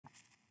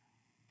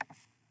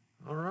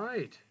All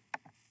right.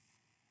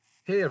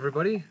 Hey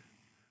everybody,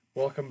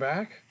 welcome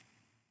back.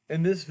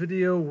 In this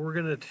video, we're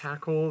going to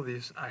tackle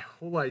this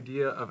whole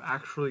idea of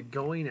actually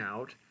going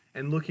out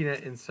and looking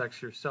at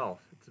insects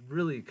yourself. It's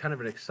really kind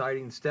of an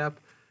exciting step.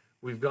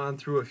 We've gone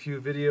through a few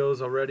videos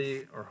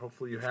already, or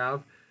hopefully you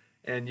have,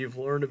 and you've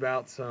learned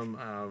about some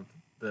of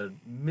the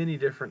many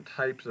different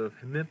types of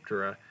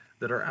Hemiptera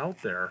that are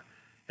out there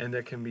and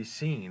that can be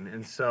seen.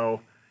 And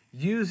so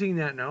using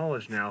that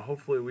knowledge now,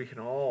 hopefully we can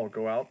all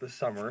go out this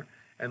summer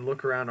and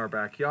look around our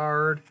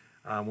backyard,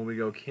 when we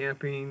go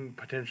camping,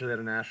 potentially at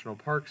a national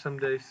park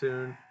someday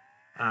soon.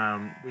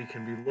 We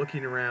can be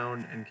looking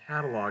around and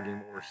cataloging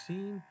what we're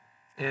seeing,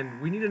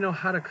 and we need to know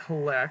how to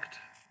collect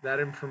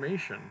that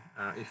information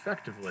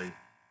effectively.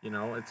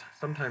 It's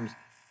sometimes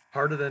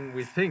harder than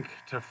we think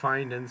to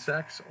find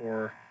insects,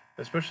 or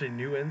especially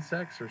new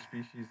insects or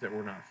species that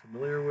we're not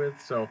familiar with.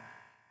 So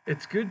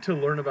it's good to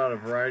learn about a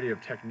variety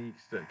of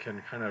techniques that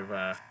can kind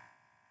of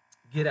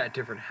get at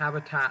different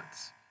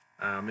habitats,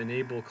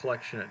 enable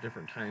collection at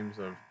different times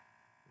of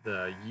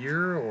the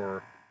year,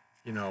 or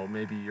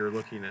maybe you're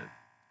looking at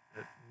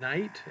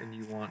night and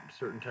you want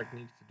certain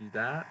techniques to do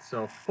that.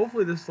 So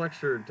hopefully this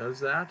lecture does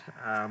that.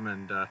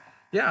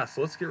 Yeah,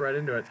 so let's get right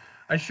into it.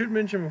 I should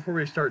mention before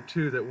we start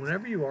too that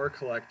whenever you are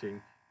collecting,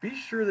 be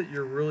sure that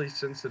you're really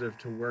sensitive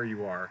to where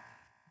you are.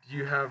 Do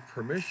you have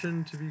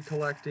permission to be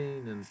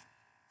collecting? And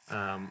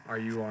are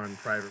you on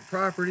private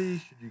property?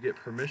 Should you get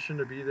permission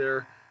to be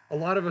there? A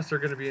lot of us are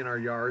going to be in our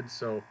yards,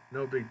 so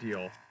no big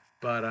deal.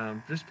 But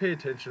just pay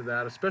attention to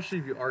that, especially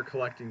if you are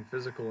collecting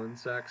physical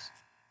insects.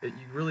 You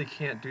really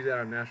can't do that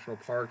on national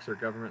parks or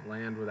government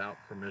land without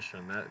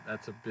permission.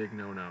 That's a big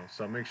no-no.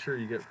 So make sure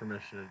you get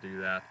permission to do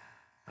that.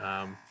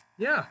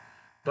 Yeah,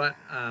 but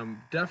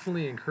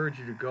definitely encourage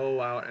you to go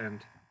out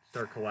and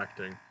start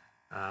collecting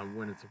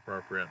when it's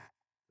appropriate.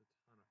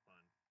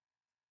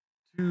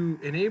 To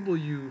enable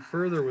you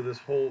further with this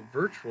whole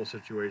virtual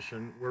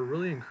situation, we're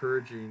really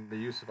encouraging the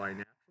use of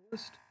iNaturalist.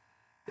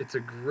 It's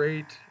a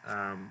great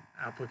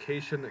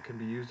application that can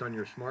be used on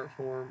your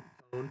smartphone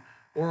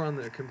or on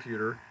the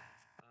computer.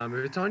 If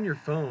it's on your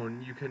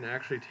phone, you can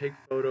actually take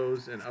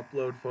photos and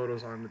upload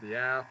photos onto the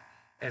app,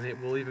 and it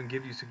will even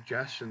give you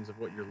suggestions of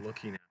what you're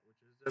looking at,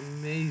 which is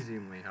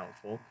amazingly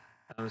helpful,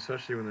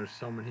 especially when there's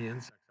so many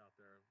insects out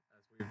there,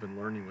 as we've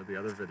been learning with the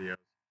other videos.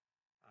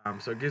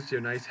 So it gives you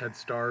a nice head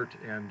start,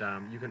 and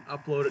you can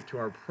upload it to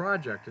our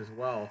project as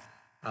well.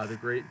 The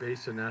Great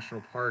Basin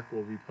National Park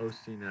will be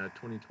posting a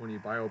 2020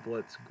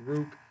 BioBlitz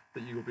group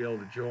that you will be able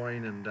to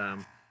join,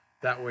 and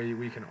that way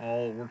we can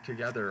all work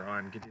together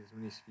on getting as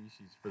many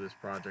species for this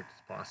project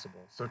as possible.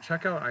 So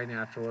check out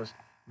iNaturalist,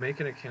 make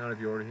an account if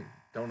you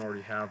don't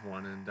already have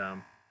one,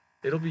 and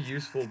it'll be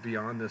useful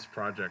beyond this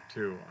project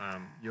too.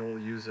 You'll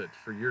use it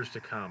for years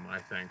to come, I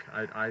think.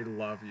 I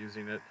love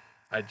using it.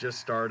 I just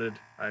started.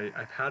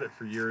 I've had it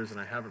for years, and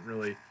I haven't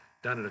really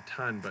done it a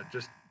ton, but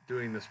just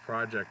doing this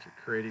project,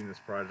 creating this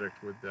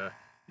project with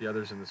the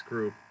others in this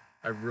group,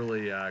 I've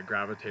really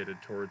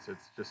gravitated towards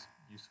its just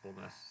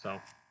usefulness.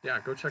 So yeah,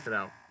 go check it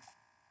out.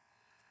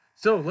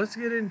 So let's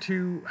get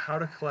into how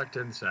to collect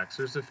insects.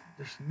 There's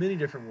many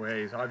different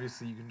ways.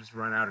 Obviously, you can just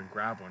run out and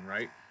grab one,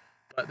 right?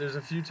 But there's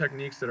a few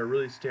techniques that are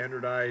really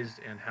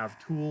standardized and have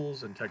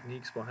tools and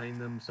techniques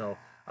behind them. So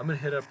I'm going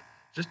to hit up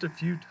just a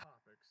few topics.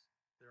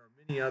 There are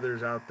many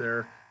others out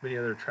there, many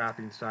other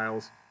trapping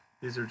styles.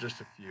 These are just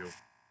a few.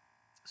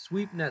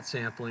 Sweep net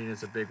sampling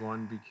is a big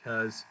one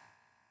because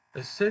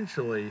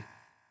essentially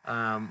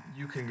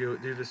you can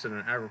do this in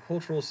an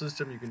agricultural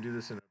system. You can do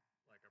this in a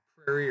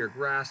prairie or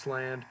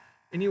grassland,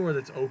 anywhere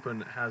that's open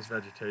that has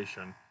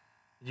vegetation.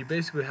 You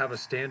basically have a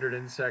standard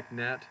insect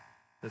net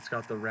that's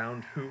got the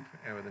round hoop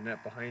and with a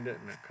net behind it,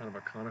 and a kind of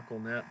a conical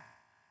net.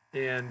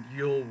 And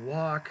you'll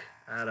walk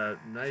at a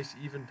nice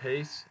even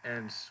pace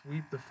and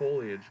sweep the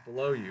foliage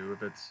below you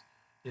if it's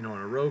in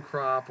a row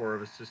crop or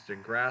if it's just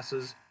in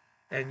grasses,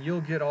 and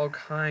you'll get all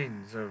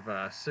kinds of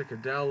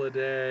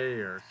Cicadelidae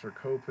or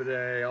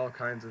Cercopidae, all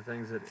kinds of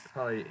things that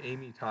probably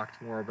Amy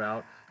talked more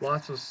about.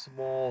 Lots of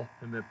small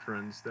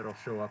hemipterans that'll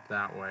show up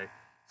that way.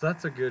 So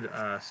that's a good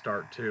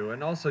start too.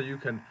 And also you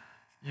can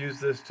use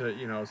this to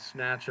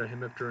snatch a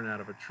hemipteran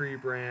out of a tree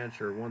branch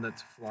or one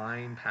that's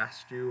flying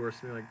past you or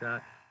something like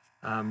that.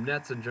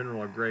 Nets in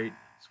general are great.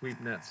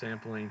 Sweep net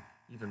sampling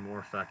even more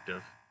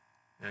effective,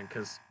 and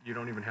because you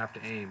don't even have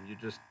to aim, you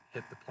just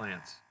hit the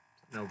plants.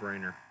 It's a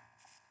no-brainer.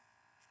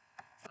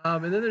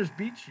 And then there's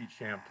beat sheet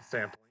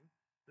sampling.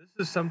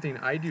 This is something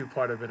I do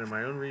quite a bit in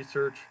my own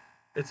research.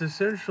 It's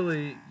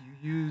essentially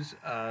you use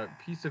a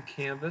piece of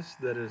canvas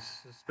that is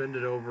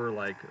suspended over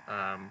like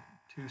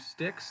two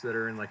sticks that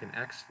are in like an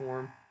X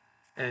form,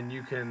 and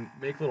you can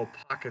make little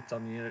pockets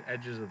on the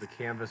edges of the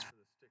canvas for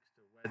the sticks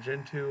to wedge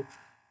into,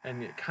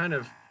 and it kind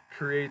of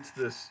creates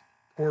this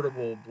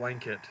portable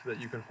blanket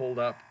that you can hold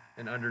up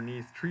and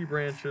underneath tree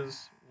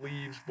branches,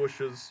 leaves,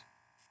 bushes,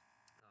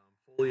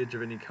 foliage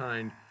of any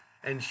kind,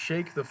 and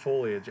shake the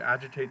foliage,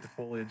 agitate the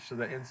foliage so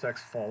that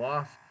insects fall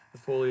off the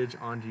foliage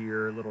onto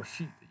your little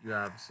sheet that you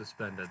have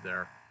suspended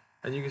there.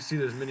 And you can see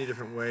there's many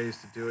different ways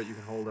to do it. You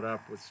can hold it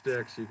up with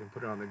sticks. You can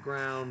put it on the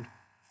ground.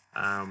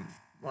 Um,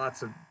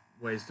 Lots of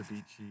ways to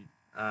beat sheet.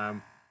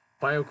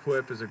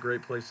 BioQuip is a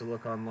great place to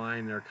look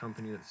online. They're a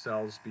company that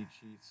sells beat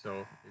sheets,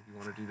 so if you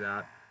want to do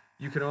that.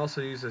 You can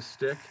also use a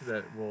stick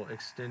that will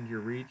extend your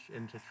reach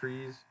into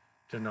trees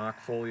to knock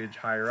foliage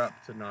higher up,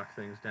 to knock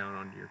things down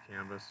onto your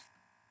canvas.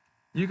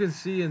 You can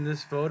see in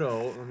this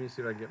photo, let me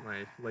see if I can get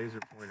my laser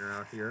pointer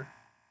out here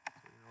so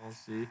you can all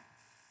see.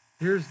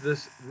 Here's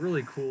this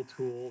really cool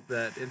tool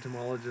that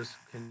entomologists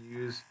can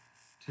use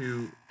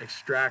to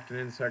extract an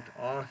insect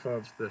off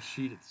of the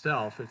sheet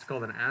itself. It's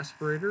called an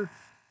aspirator,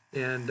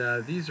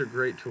 and these are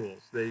great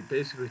tools. They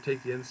basically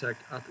take the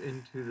insect up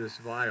into this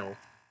vial,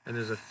 and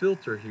there's a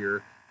filter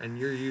here, and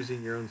you're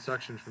using your own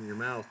suction from your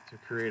mouth to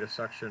create a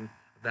suction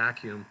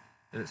vacuum,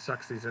 and it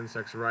sucks these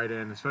insects right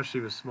in. Especially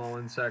with small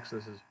insects,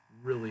 this is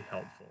really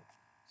helpful.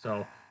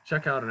 So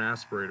check out an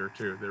aspirator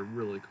too. They're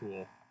really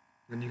cool.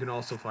 And you can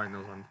also find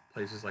those on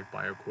places like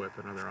BioQuip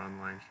and other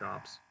online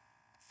shops.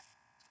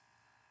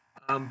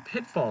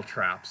 Pitfall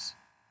traps.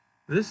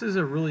 This is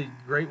a really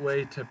great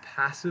way to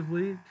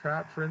passively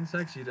trap for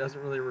insects. It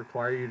doesn't really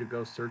require you to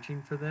go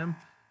searching for them.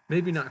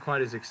 Maybe not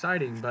quite as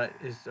exciting, but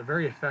it's a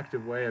very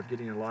effective way of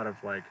getting a lot of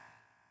like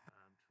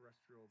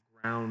terrestrial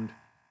ground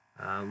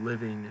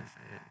living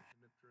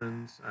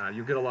hemipterans.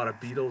 You'll get a lot of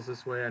beetles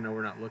this way. I know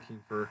we're not looking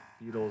for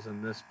beetles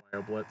in this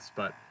BioBlitz,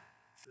 but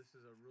this is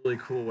a really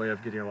cool way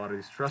of getting a lot of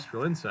these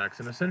terrestrial insects.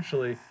 And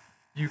essentially,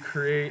 you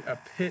create a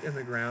pit in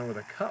the ground with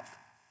a cup.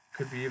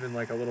 Could be even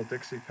like a little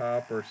Dixie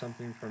cup or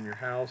something from your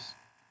house.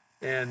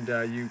 And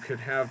you could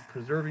have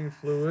preserving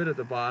fluid at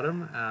the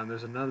bottom.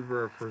 There's a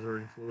number of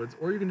preserving fluids.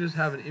 Or you can just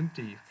have an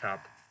empty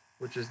cup,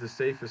 which is the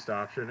safest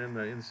option. And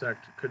the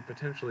insect could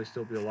potentially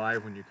still be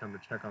alive when you come to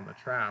check on the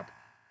trap.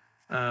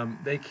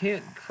 They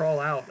can't crawl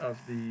out of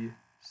the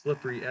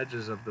slippery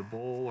edges of the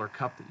bowl or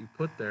cup that you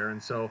put there.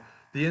 And so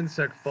the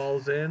insect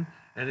falls in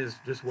and is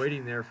just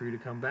waiting there for you to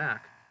come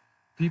back.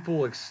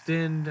 People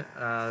extend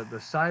the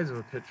size of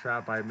a pit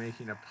trap by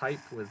making a pipe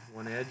with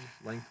one edge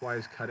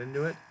lengthwise cut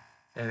into it,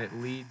 and it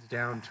leads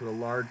down to a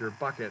larger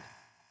bucket.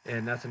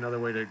 And that's another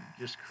way to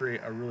just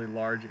create a really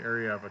large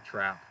area of a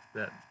trap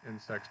that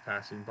insects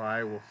passing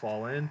by will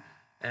fall in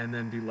and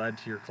then be led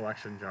to your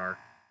collection jar.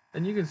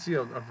 And you can see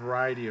a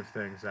variety of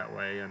things that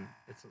way, and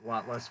it's a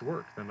lot less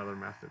work than other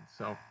methods.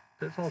 So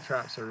pitfall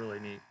traps are really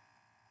neat.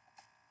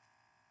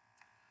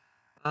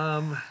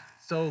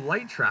 So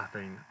light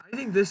trapping. I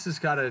think this has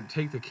got to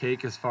take the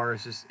cake as far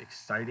as just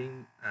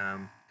exciting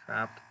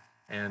trap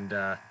and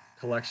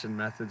collection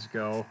methods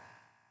go.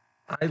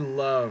 I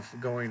love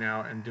going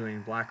out and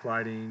doing black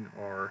lighting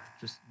or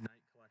just night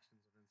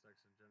collections of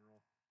insects in general.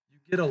 You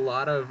get a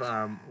lot of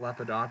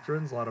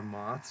lepidopterans, a lot of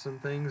moths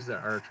and things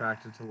that are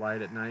attracted to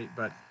light at night,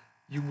 but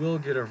you will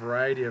get a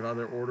variety of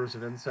other orders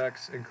of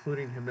insects,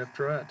 including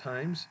Hemiptera at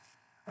times.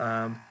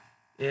 Um,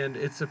 and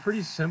it's a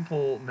pretty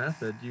simple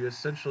method. You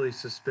essentially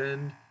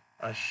suspend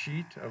a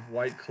sheet of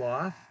white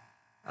cloth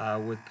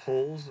with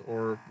poles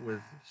or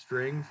with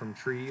string from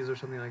trees or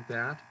something like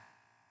that.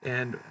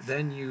 And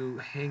then you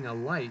hang a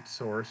light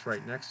source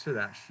right next to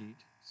that sheet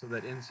so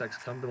that insects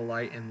come to the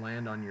light and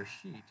land on your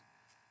sheet.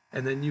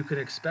 And then you can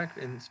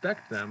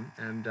inspect them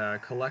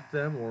and collect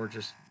them or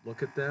just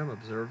look at them,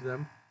 observe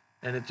them.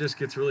 And it just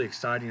gets really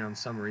exciting on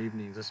summer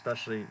evenings,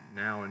 especially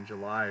now in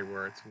July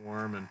where it's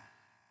warm and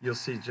you'll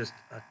see just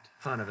a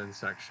ton of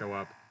insects show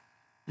up.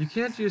 You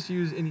can't just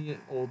use any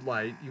old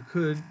light. You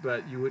could,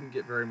 but you wouldn't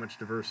get very much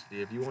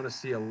diversity. If you want to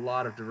see a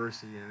lot of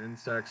diversity in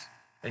insects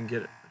and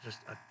get just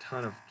a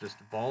ton of just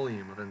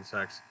volume of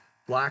insects,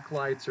 black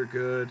lights are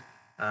good.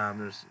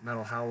 There's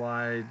metal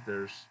halide.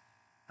 There's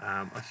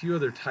a few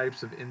other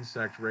types of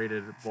insect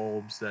rated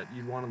bulbs that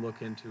you'd want to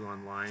look into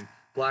online.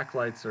 Black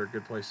lights are a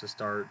good place to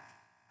start.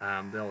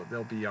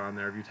 They'll be on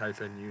there if you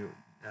type in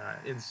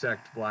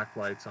insect black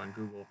lights on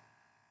Google.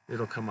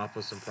 It'll come up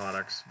with some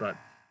products. But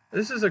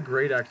this is a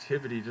great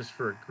activity just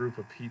for a group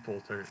of people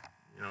to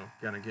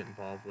kind of get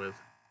involved with,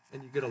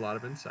 and you get a lot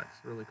of insects.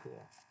 Really cool.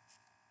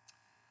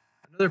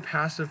 Another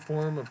passive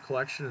form of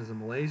collection is a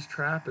Malaise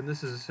trap, and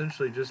this is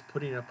essentially just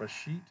putting up a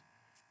sheet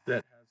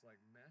that has like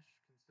mesh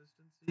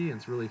consistency, and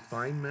it's really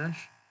fine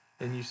mesh,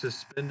 and you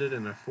suspend it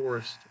in a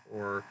forest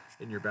or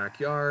in your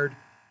backyard,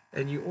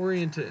 and you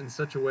orient it in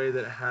such a way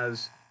that it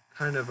has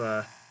kind of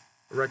a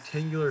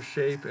rectangular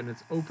shape and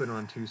it's open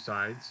on two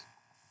sides,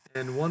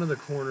 and one of the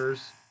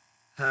corners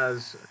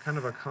has kind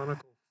of a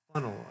conical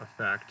funnel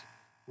effect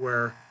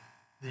where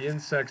the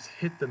insects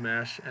hit the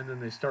mesh and then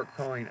they start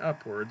crawling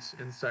upwards.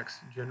 Insects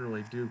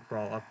generally do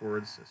crawl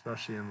upwards,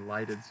 especially in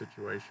lighted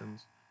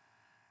situations.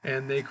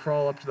 And they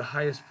crawl up to the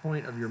highest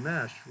point of your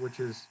mesh, which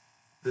is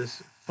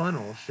this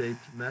funnel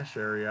shaped mesh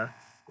area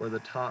where the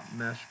top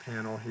mesh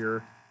panel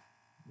here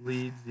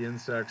leads the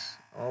insects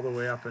all the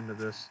way up into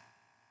this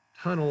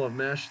tunnel of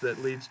mesh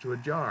that leads to a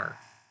jar.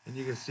 And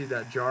you can see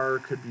that jar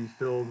could be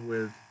filled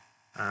with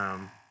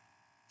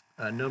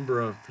a number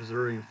of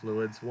preserving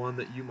fluids. One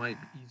that you might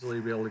easily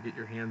be able to get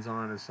your hands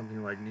on is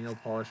something like nail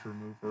polish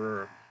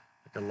remover or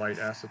like a light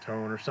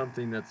acetone or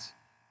something that's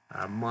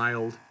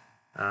mild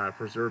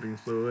preserving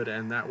fluid,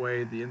 and that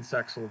way the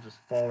insects will just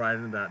fall right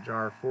into that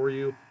jar for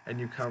you, and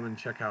you come and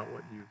check out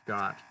what you've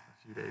got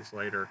a few days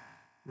later.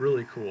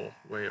 Really cool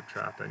way of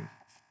trapping.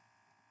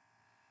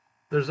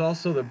 There's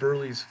also the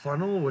Burley's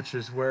funnel, which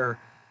is where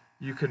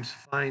you can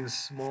find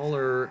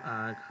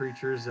smaller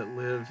creatures that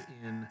live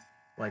in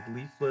like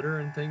leaf litter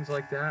and things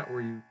like that,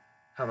 where you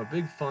have a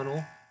big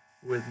funnel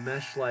with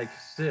mesh-like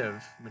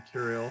sieve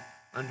material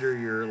under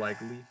your like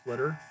leaf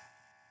litter,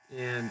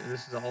 and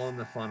this is all in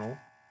the funnel.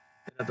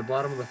 And at the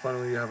bottom of the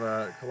funnel, you have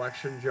a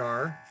collection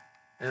jar,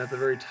 and at the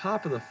very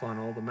top of the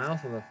funnel, the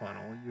mouth of the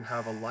funnel, you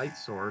have a light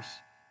source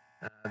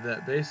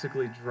that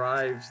basically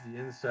drives the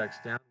insects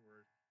downward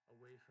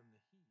away from the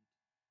heat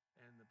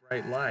and the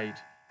bright light,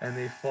 and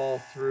they fall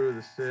through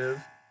the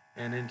sieve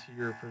and into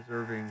your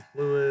preserving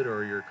fluid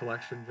or your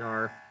collection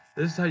jar.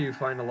 This is how you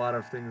find a lot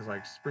of things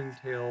like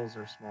springtails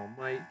or small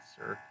mites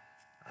or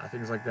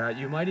things like that.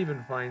 You might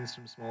even find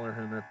some smaller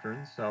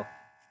hemipterans, so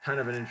kind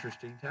of an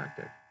interesting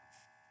tactic.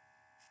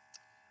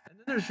 And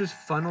then there's just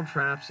funnel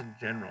traps in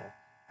general.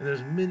 And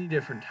there's many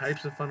different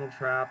types of funnel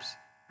traps.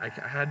 I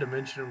had to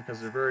mention them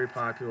because they're very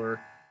popular.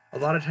 A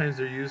lot of times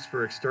they're used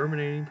for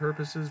exterminating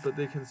purposes, but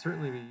they can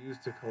certainly be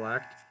used to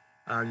collect.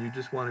 You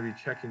just want to be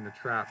checking the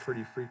trap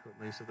pretty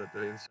frequently so that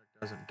the insect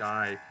doesn't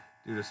die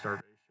due to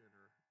starvation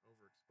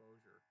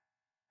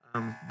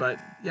or overexposure. But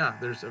yeah,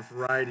 there's a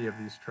variety of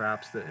these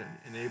traps that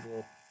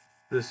enable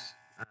this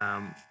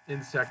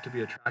insect to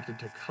be attracted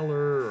to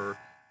color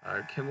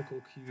or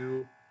chemical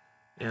cue.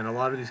 And a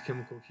lot of these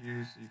chemical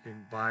cues you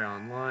can buy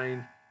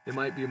online. It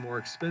might be a more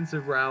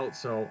expensive route,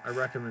 so I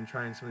recommend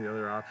trying some of the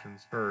other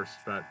options first.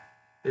 But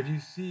if you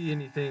see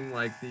anything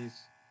like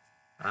these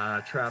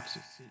traps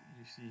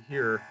you see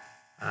here,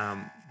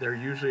 they're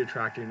usually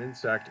attracting an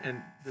insect,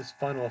 and this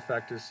funnel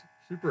effect is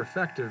super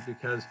effective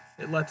because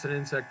it lets an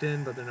insect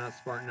in, but they're not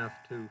smart enough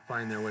to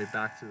find their way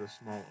back through the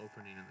small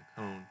opening in the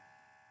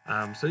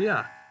cone. So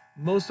yeah,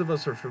 most of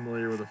us are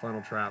familiar with a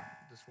funnel trap.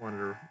 Just wanted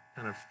to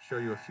kind of show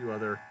you a few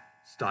other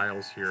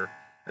styles here.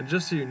 And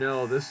just so you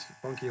know, this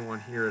funky one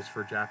here is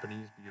for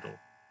Japanese beetle.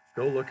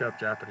 Go look up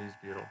Japanese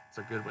beetle. It's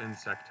a good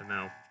insect to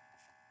know.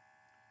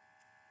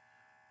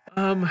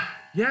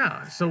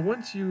 Yeah, so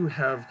once you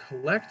have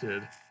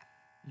collected,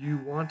 you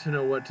want to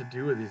know what to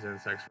do with these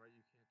insects, right?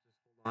 You can't just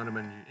hold on to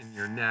them in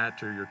your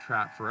net or your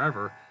trap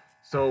forever.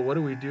 So what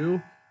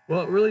do?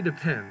 Well, it really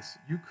depends.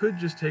 You could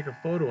just take a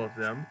photo of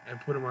them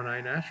and put them on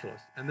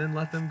iNaturalist and then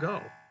let them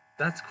go.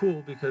 That's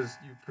cool because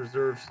you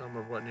preserve some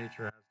of what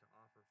nature has to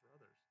offer for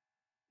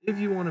others. If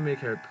you want to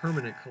make a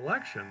permanent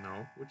collection,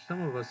 though, which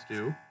some of us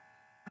do,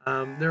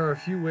 there are a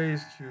few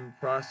ways to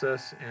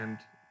process and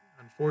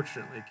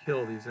unfortunately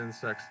kill these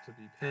insects to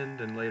be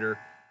pinned and later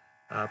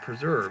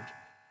preserved.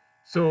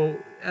 So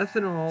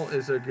ethanol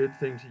is a good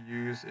thing to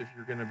use if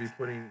you're going to be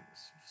putting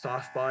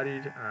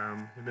soft-bodied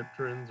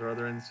hemipterans or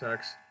other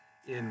insects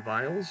in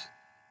vials,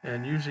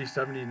 and usually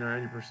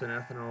 70-90%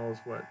 ethanol is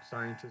what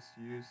scientists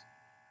use.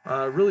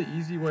 A really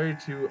easy way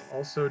to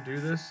also do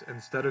this,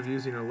 instead of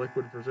using a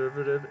liquid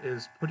preservative,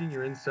 is putting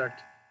your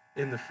insect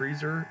in the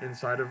freezer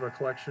inside of a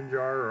collection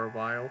jar or a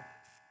vial,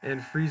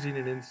 and freezing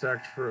an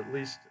insect for at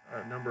least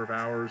a number of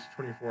hours.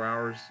 24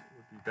 hours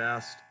would be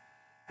best.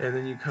 And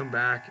then you come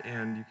back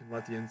and you can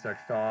let the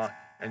insect thaw,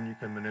 and you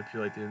can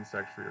manipulate the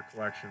insect for your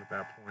collection at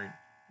that point.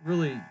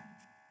 Really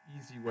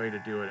easy way to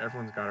do it.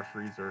 Everyone's got a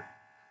freezer.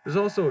 There's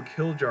also a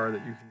kill jar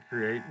that you can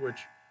create,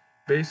 which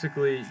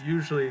basically,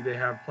 usually they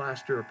have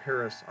plaster of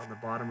Paris on the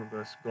bottom of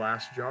this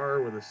glass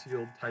jar with a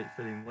sealed,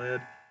 tight-fitting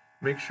lid.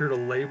 Make sure to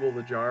label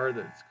the jar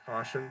that it's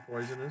caution,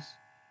 poisonous.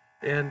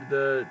 And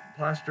the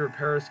plaster of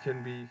Paris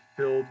can be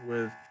filled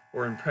with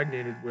or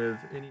impregnated with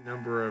any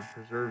number of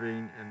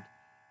preserving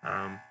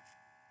and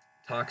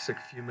toxic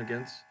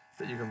fumigants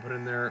that you can put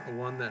in there.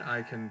 One that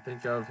I can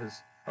think of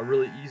is a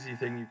really easy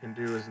thing you can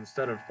do is,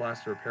 instead of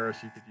plaster of Paris,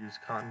 you could use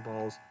cotton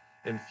balls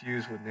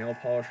infused with nail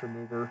polish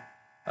remover.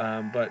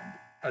 But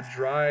a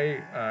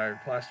dry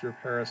plaster of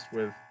Paris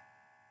with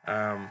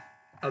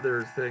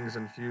other things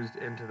infused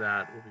into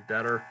that will be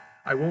better.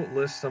 I won't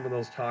list some of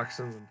those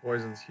toxins and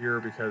poisons here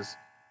because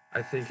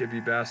I think it'd be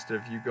best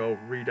if you go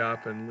read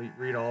up and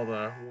read all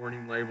the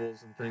warning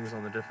labels and things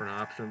on the different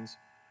options.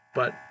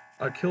 But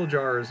a kill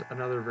jar is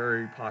another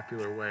very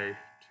popular way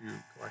to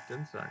collect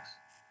insects.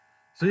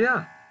 So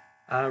yeah,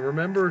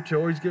 remember to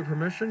always get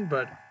permission,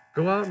 but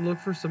go out and look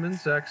for some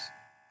insects.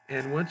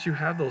 And once you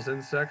have those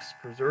insects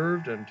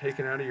preserved and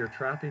taken out of your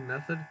trapping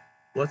method,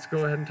 let's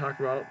go ahead and talk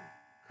about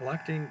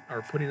collecting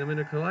or putting them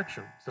into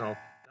collection. So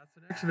that's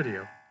the next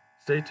video.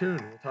 Stay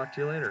tuned. We'll talk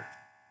to you later.